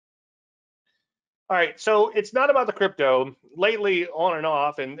All right, so it's not about the crypto. Lately, on and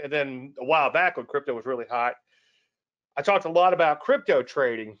off, and then a while back when crypto was really hot, I talked a lot about crypto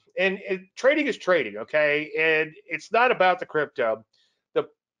trading. And trading is trading, okay? And it's not about the crypto. The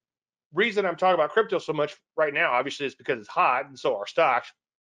reason I'm talking about crypto so much right now, obviously, is because it's hot, and so are stocks.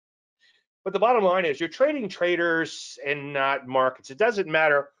 But the bottom line is you're trading traders and not markets. It doesn't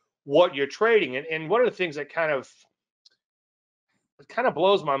matter what you're trading. And one of the things that kind of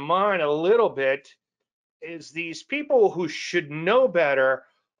blows my mind a little bit is these people who should know better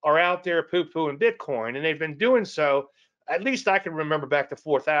are out there poo-pooing Bitcoin, and they've been doing so. At least I can remember back to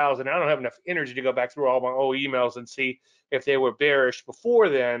 4,000. I don't have enough energy to go back through all my old emails and see if they were bearish before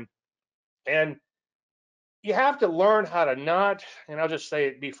then. And you have to learn how to not, and I'll just say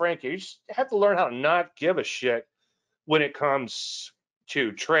it, be frank, you just have to learn how to not give a shit when it comes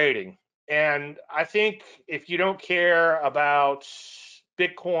to trading. And I think if you don't care about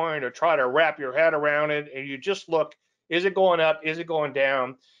Bitcoin or try to wrap your head around it and you just look, is it going up? Is it going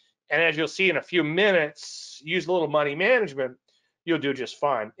down? And as you'll see in a few minutes, use a little money management, you'll do just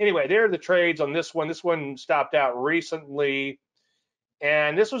fine. Anyway, there are the trades on this one. This one stopped out recently,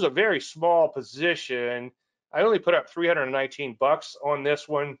 and this was a very small position. I only put up 319 bucks on this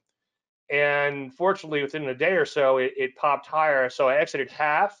one. And fortunately, within a day or so, it popped higher. So I exited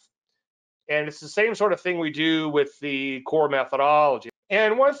half. And it's the same sort of thing we do with the core methodology.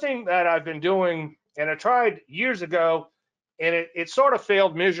 And one thing that I've been doing, and I tried years ago, and it sort of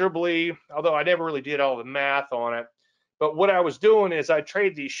failed miserably, although I never really did all the math on it. But what I was doing is I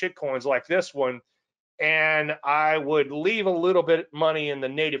trade these shit coins like this one, and I would leave a little bit of money in the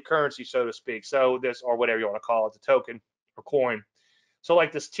native currency, so to speak. So this, or whatever you want to call it, the token or coin. So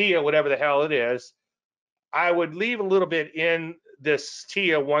like this TIA, whatever the hell it is, I would leave a little bit in this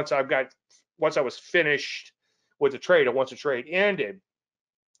TIA once I was finished with the trade, or once the trade ended.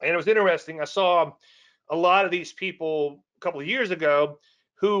 And it was interesting. I saw a lot of these people a couple of years ago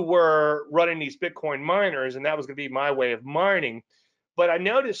who were running these Bitcoin miners, and that was going to be my way of mining. But I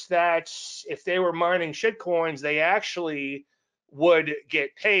noticed that if they were mining shitcoins, they actually would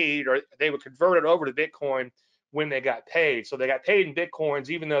get paid, or they would convert it over to Bitcoin when they got paid. So they got paid in Bitcoins,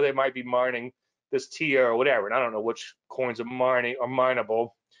 even though they might be mining this TIA or whatever. And I don't know which coins are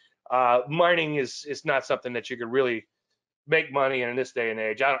mineable. Mining is not something that you can really make money in this day and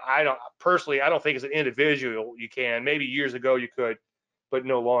age. I don't personally, I don't think as an individual you can. Maybe years ago you could, but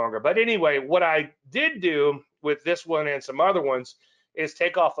no longer. But anyway, what I did do with this one and some other ones is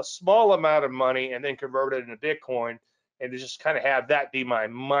take off a small amount of money and then convert it into Bitcoin, and to just kind of have that be my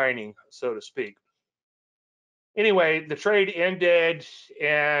mining, so to speak. Anyway, the trade ended,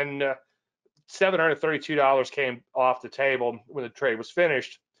 and $732 came off the table when the trade was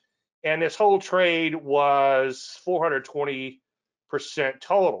finished. And this whole trade was 420%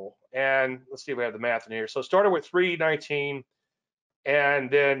 total. And let's see if we have the math in here. So it started with 319, and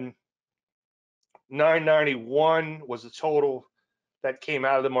then 991 was the total that came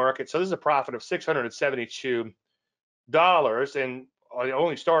out of the market. So this is a profit of $672. And I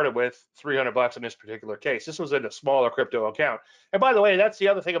only started with 300 bucks in this particular case. This was in a smaller crypto account. And by the way, that's the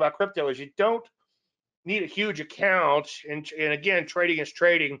other thing about crypto is you don't need a huge account. And again, trading is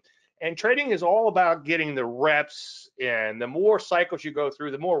trading. And trading is all about getting the reps in. The more cycles you go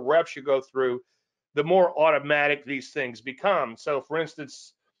through, the more reps you go through, the more automatic these things become. So for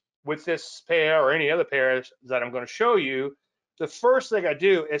instance, with this pair or any other pairs that I'm going to show you, the first thing I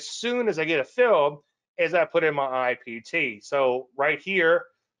do as soon as I get a fill is I put in my IPT. So right here,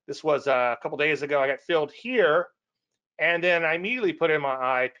 this was a couple days ago, I got filled here, and then I immediately put in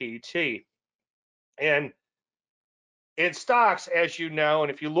my IPT. And in stocks, as you know,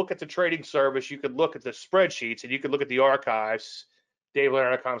 and if you look at the trading service, you could look at the spreadsheets and you could look at the archives,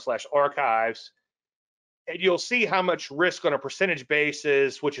 davelandry.com/archives, and you'll see how much risk on a percentage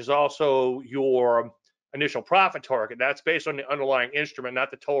basis, which is also your initial profit target. That's based on the underlying instrument,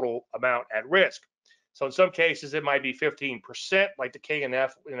 not the total amount at risk. So in some cases, it might be 15%, like the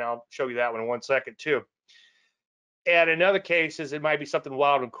KNF, and I'll show you that one in 1 second too. And in other cases, it might be something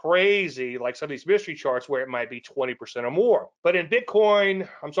wild and crazy, like some of these mystery charts where it might be 20% or more. But in Bitcoin,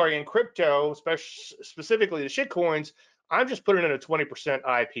 I'm sorry, in crypto, specifically the shitcoins, I'm just putting in a 20%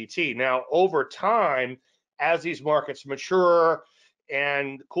 IPT. Now, over time, as these markets mature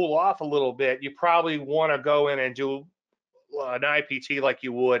and cool off a little bit, you probably want to go in and do an IPT like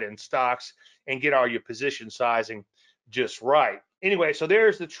you would in stocks and get all your position sizing just right. Anyway, so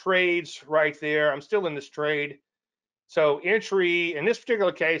there's the trades right there. I'm still in this trade. So entry, in this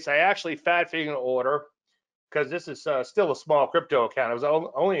particular case, I actually fat fingered order because this is still a small crypto account. I was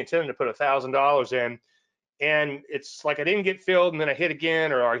only intending to put $1,000 in, and it's like I didn't get filled, and then I hit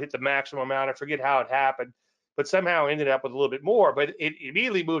again, or I hit the maximum amount. I forget how it happened, but somehow I ended up with a little bit more. But it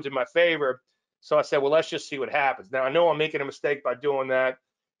immediately moved in my favor. So I said, well, let's just see what happens. Now I know I'm making a mistake by doing that.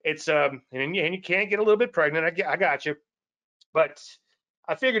 It's and you can't get a little bit pregnant. I got you, but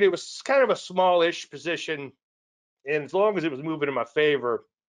I figured it was kind of a smallish position, and as long as it was moving in my favor,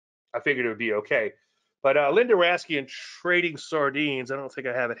 I figured it would be okay. But Linda Rasky and Trading Sardines, I don't think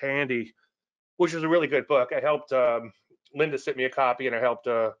I have it handy, which is a really good book. I helped Linda sent me a copy, and I helped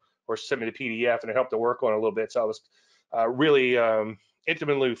or sent me the PDF, and I helped her work on it a little bit. So I was really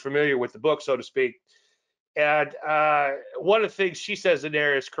intimately familiar with the book, so to speak. And one of the things she says in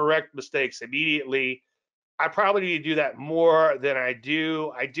there is correct mistakes immediately. I probably need to do that more than I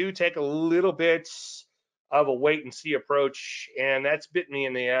do. I do take a little bit of a wait and see approach, and that's bit me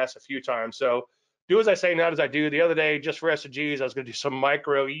in the ass a few times. So do as I say, not as I do. The other day, just for S&Gs, I was going to do some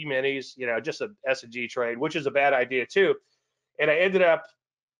micro E-minis, just a S&G trade, which is a bad idea too. And I ended up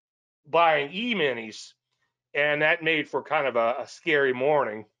buying E-minis, and that made for kind of a scary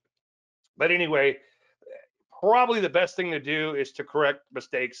morning. But anyway, probably the best thing to do is to correct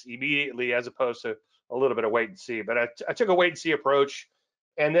mistakes immediately as opposed to a little bit of wait and see. But I took a wait and see approach,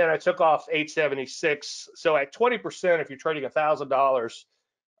 and then I took off 876. So at 20%, if you're trading $1,000,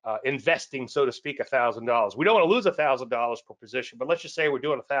 investing, so to speak, $1,000. We don't want to lose $1,000 per position, but let's just say we're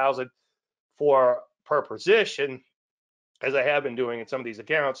doing 1,000 per position, as I have been doing in some of these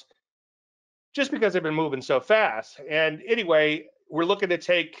accounts, just because they've been moving so fast. And anyway, we're looking to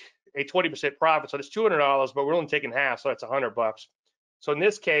take a 20% profit, so that's $200, but we're only taking half, so that's $100. So in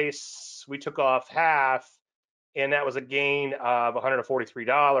this case, we took off half, and that was a gain of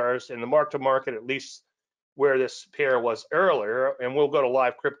 $143. And the mark to market, at least where this pair was earlier, and we'll go to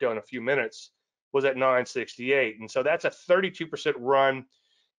live crypto in a few minutes, was at 968. And so that's a 32% run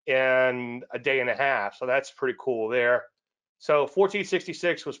in a day and a half. So that's pretty cool there. So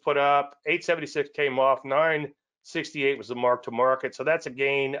 1466 was put up, 876 came off, 968 was the mark to market. So that's a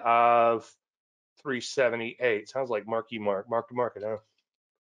gain of 378. Sounds like mark to market, huh?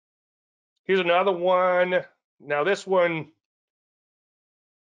 Here's another one. Now this one,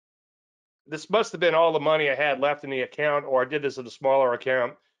 this must have been all the money I had left in the account, or I did this in a smaller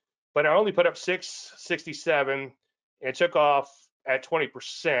account, but I only put up 667 and took off at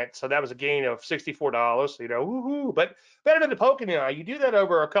 20%. So that was a gain of $64, woohoo. But better than the poking eye. You do that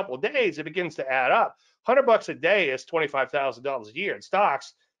over a couple of days, it begins to add up. $100 a day is $25,000 a year in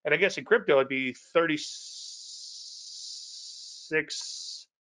stocks. And I guess in crypto, it'd be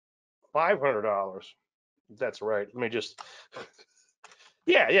 $36,500. That's right. Let me just,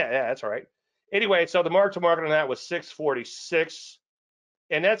 yeah, that's all right. Anyway, so the mark to market on that was 646,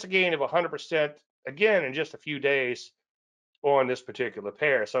 and that's a gain of 100% again in just a few days on this particular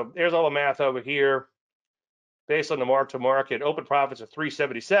pair. So there's all the math over here based on the mark to market. Open profits of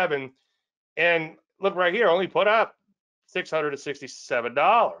 377, and look right here, only put up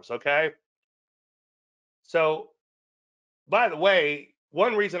 $667. Okay. So by the way,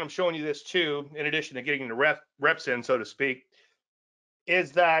 one reason I'm showing you this too, in addition to getting the reps in, so to speak,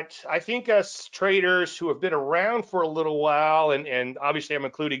 is that I think us traders who have been around for a little while, and obviously I'm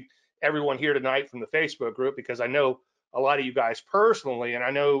including everyone here tonight from the Facebook group because I know a lot of you guys personally, and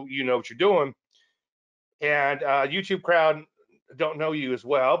I know you know what you're doing. And YouTube crowd don't know you as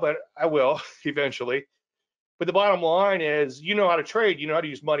well, but I will eventually. But the bottom line is, you know how to trade, you know how to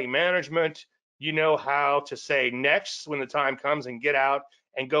use money management, you know how to say next when the time comes and get out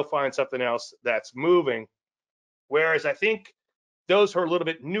and go find something else that's moving. Whereas I think those who are a little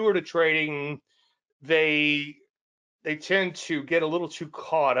bit newer to trading, they tend to get a little too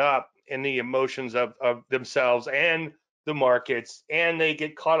caught up in the emotions of themselves and the markets, and they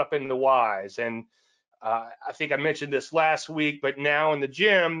get caught up in the whys. And I think I mentioned this last week, but now in the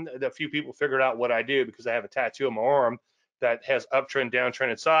gym, a few people figured out what I do because I have a tattoo on my arm that has uptrend, downtrend,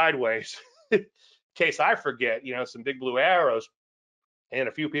 and sideways. In case I forget, some big blue arrows. And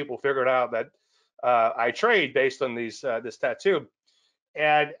a few people figured out that I trade based on this tattoo.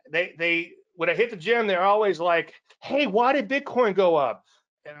 And they when I hit the gym, they're always like, "Hey, why did Bitcoin go up?"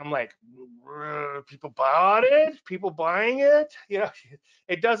 And I'm like, "People bought it, people buying it.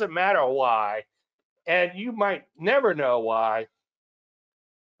 It doesn't matter why." And you might never know why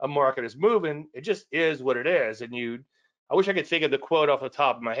a market is moving. It just is what it is. And I wish I could think of the quote off the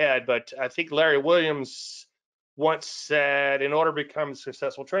top of my head, but I think Larry Williams once said, in order to become a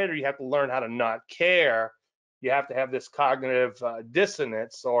successful trader, you have to learn how to not care. You have to have this cognitive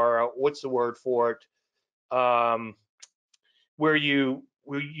dissonance, or what's the word for it, where you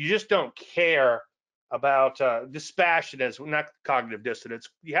just don't care about dispassionate, not cognitive dissonance.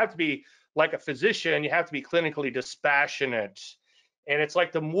 You have to be like a physician, you have to be clinically dispassionate. And it's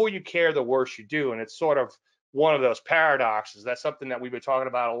like the more you care, the worse you do. And it's sort of one of those paradoxes. That's something that we've been talking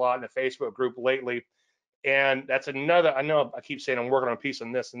about a lot in the Facebook group lately. And that's another, I know I keep saying I'm working on a piece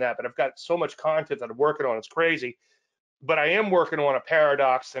on this and that, but I've got so much content that I'm working on, it's crazy. But I am working on a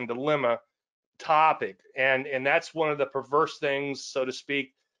paradox and dilemma topic. And that's one of the perverse things, so to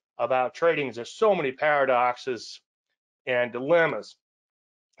speak, about trading is there's so many paradoxes and dilemmas.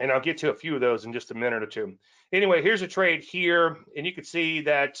 And I'll get to a few of those in just a minute or two. Anyway, here's a trade here, and you can see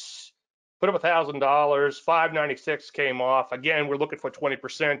that put up $1,000, 596 came off. Again, we're looking for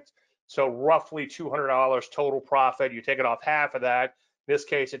 20%, so roughly $200 total profit. You take it off half of that. In this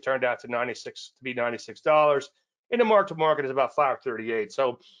case, it turned out to be $96. And the mark to market is about 538.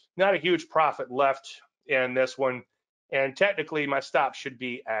 So not a huge profit left in this one. And technically, my stop should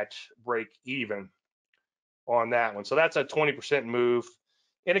be at break even on that one. So that's a 20% move.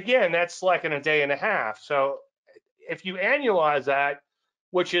 And again, that's like in a day and a half. So if you annualize that,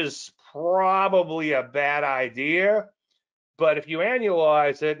 which is probably a bad idea, but if you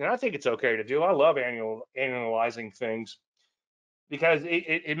annualize it, and I think it's okay to do, I love annualizing things because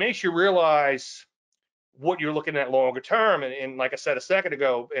it makes you realize what you're looking at longer term. And like I said a second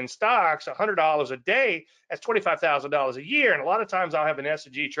ago, in stocks, $100 a day, that's $25,000 a year. And a lot of times I'll have an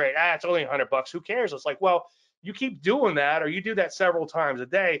S&G trade, it's only $100. Who cares? It's like, well, you keep doing that, or you do that several times a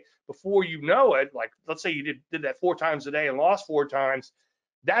day, before you know it, like let's say you did that 4 times a day and lost 4 times,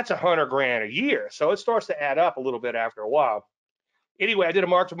 that's $100 grand a year. So it starts to add up a little bit after a while. Anyway, I did a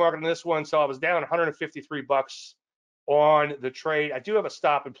mark to market on this one, so I was down $153 on the trade. I do have a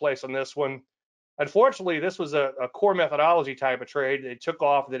stop in place on this one. Unfortunately, this was a core methodology type of trade. It took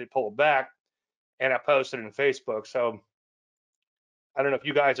off, then it pulled back, and I posted it in Facebook. So I don't know if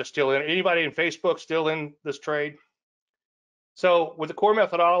you guys are still in. Anybody in Facebook still in this trade? So with the core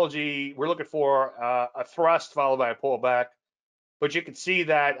methodology, we're looking for a thrust followed by a pullback. But you can see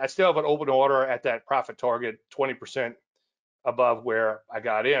that I still have an open order at that profit target, 20% above where I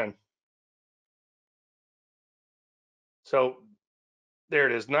got in. So there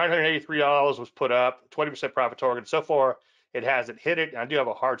it is, $983 was put up, 20% profit target. So far, it hasn't hit it. I do have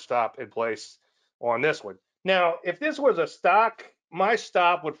a hard stop in place on this one. Now, if this was a stock, my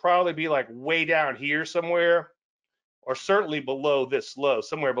stop would probably be like way down here somewhere, or certainly below this low,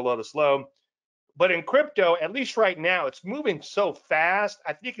 somewhere below this low. But in crypto, at least right now, it's moving so fast.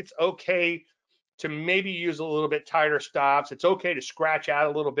 I think it's okay to maybe use a little bit tighter stops. It's okay to scratch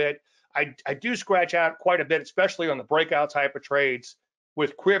out a little bit. I do scratch out quite a bit, especially on the breakout type of trades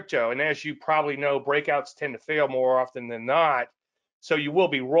with crypto. And as you probably know, breakouts tend to fail more often than not. So you will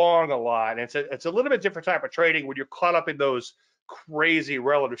be wrong a lot. And it's a little bit different type of trading when you're caught up in those crazy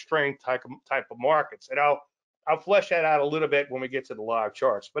relative strength type of markets. And I'll flesh that out a little bit when we get to the live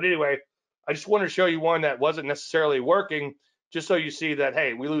charts. But anyway, I just wanted to show you one that wasn't necessarily working, just so you see that,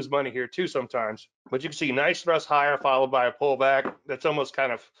 hey, we lose money here too sometimes. But you can see nice thrust higher followed by a pullback. That's almost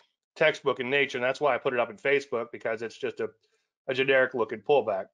kind of textbook in nature, and that's why I put it up in Facebook, because it's just a generic looking pullback.